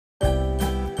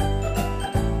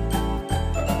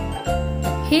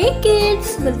Hey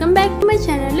kids, welcome back to my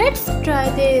channel. Let's try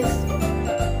this.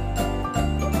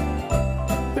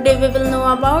 Today we will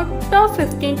know about top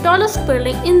 15 tallest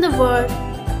building in the world.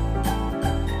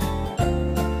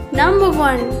 Number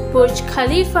 1. Burj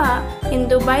Khalifa in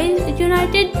Dubai,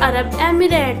 United Arab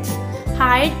Emirates.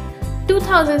 Height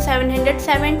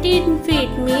 2,717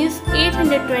 feet means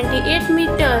 828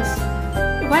 meters.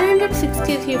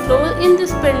 163 floors in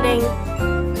this building.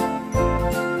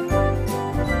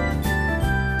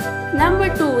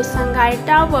 Number 2. Shanghai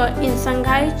Tower in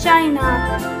Shanghai,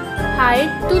 China.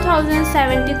 Height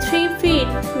 2073 feet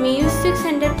means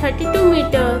 632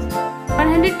 meters.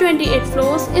 128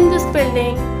 floors in this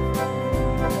building.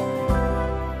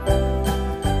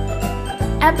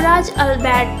 Abraj Al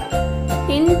Bait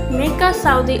in Mecca,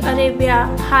 Saudi Arabia.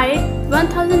 Height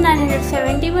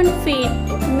 1971 feet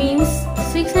means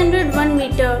 601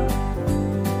 meters.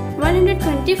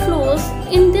 120 floors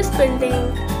in this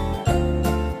building.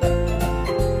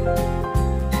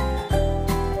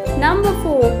 Number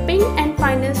 4. Ping and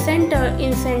Finance Center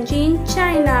in Shenzhen,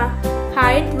 China.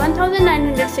 Height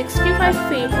 1965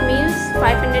 feet means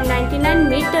 599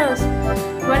 meters.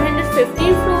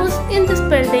 115 floors in this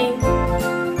building.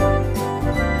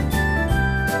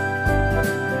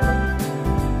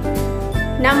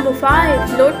 Number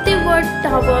 5. Lotte World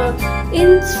Tower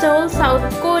in Seoul, South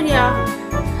Korea.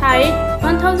 Height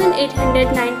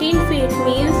 1819 feet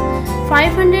means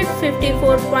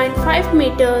 554.5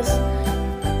 meters.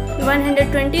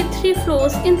 123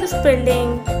 floors in this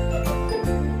building.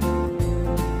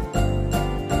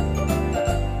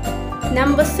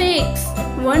 Number 6.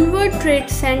 One World Trade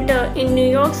Center in New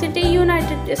York City,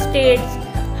 United States.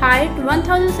 Height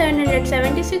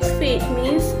 1776 feet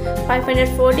means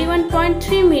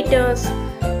 541.3 meters.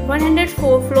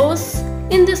 104 floors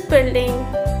in this building.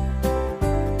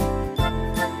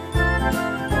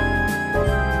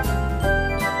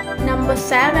 Number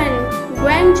 7.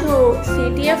 Guangzhou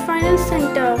CTF Finance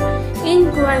Center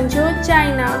in Guangzhou,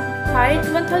 China. Height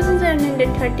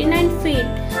 1739 feet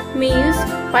means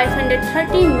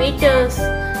 530 meters.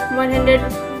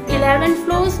 111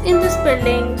 floors in this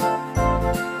building.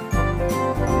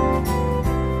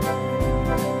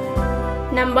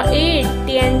 Number 8.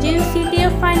 Tianjin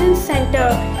CTF Finance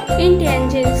Center in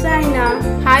Tianjin, China.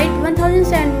 Height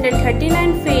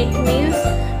 1739 feet means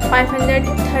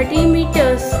 530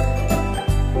 meters.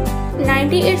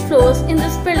 98 floors in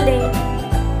this building.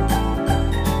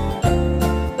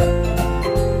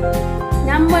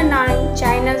 Number 9.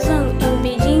 China Zheng in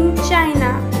Beijing,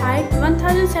 China. Height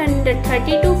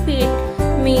 1732 feet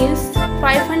means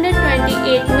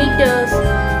 528 meters.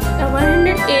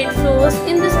 108 floors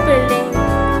in this building.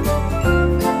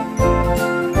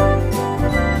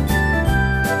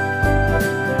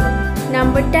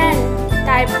 Number 10.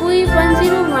 Taipei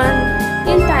 101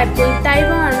 in Taipei,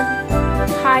 Taiwan.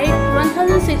 Height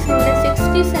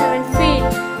 1667 feet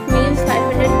means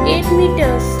 508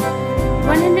 meters.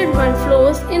 101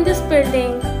 floors in this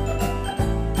building.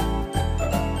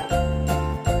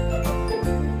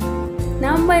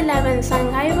 Number 11.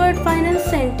 Shanghai World Finance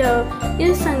Center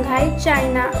in Shanghai,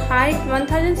 China. Height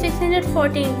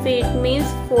 1614 feet means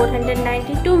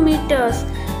 492 meters.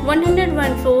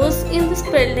 101 floors in this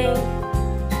building.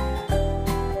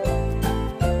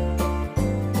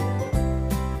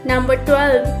 Number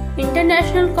 12.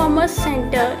 International Commerce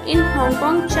Center in Hong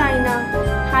Kong, China.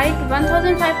 Height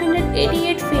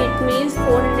 1588 feet means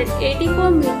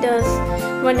 484 meters.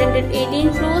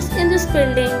 118 floors in this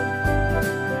building.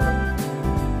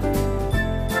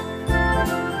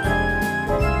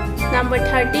 Number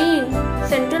 13.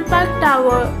 Central Park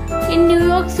Tower in New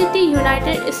York City,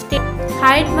 United States.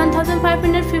 Height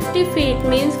 1550 feet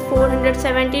means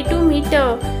 472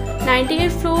 meters.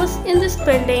 98 floors in this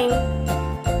building.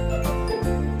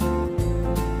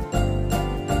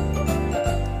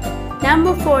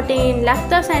 Number 14.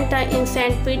 Lakhta Center in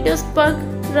St. Petersburg,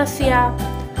 Russia.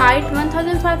 Height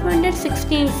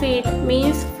 1516 feet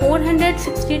means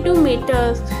 462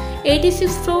 meters.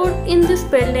 86 floors in this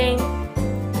building.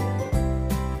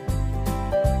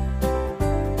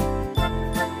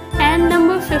 And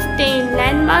number 15.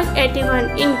 Landmark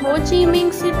 81 in Ho Chi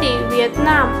Minh City,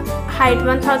 Vietnam. Height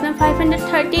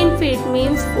 1513 feet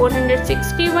means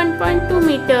 461.2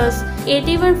 meters.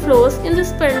 81 floors in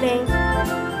this building.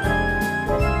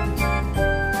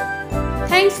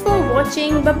 Thanks for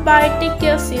watching. Bye bye. Take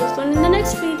care. See you soon in the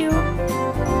next video.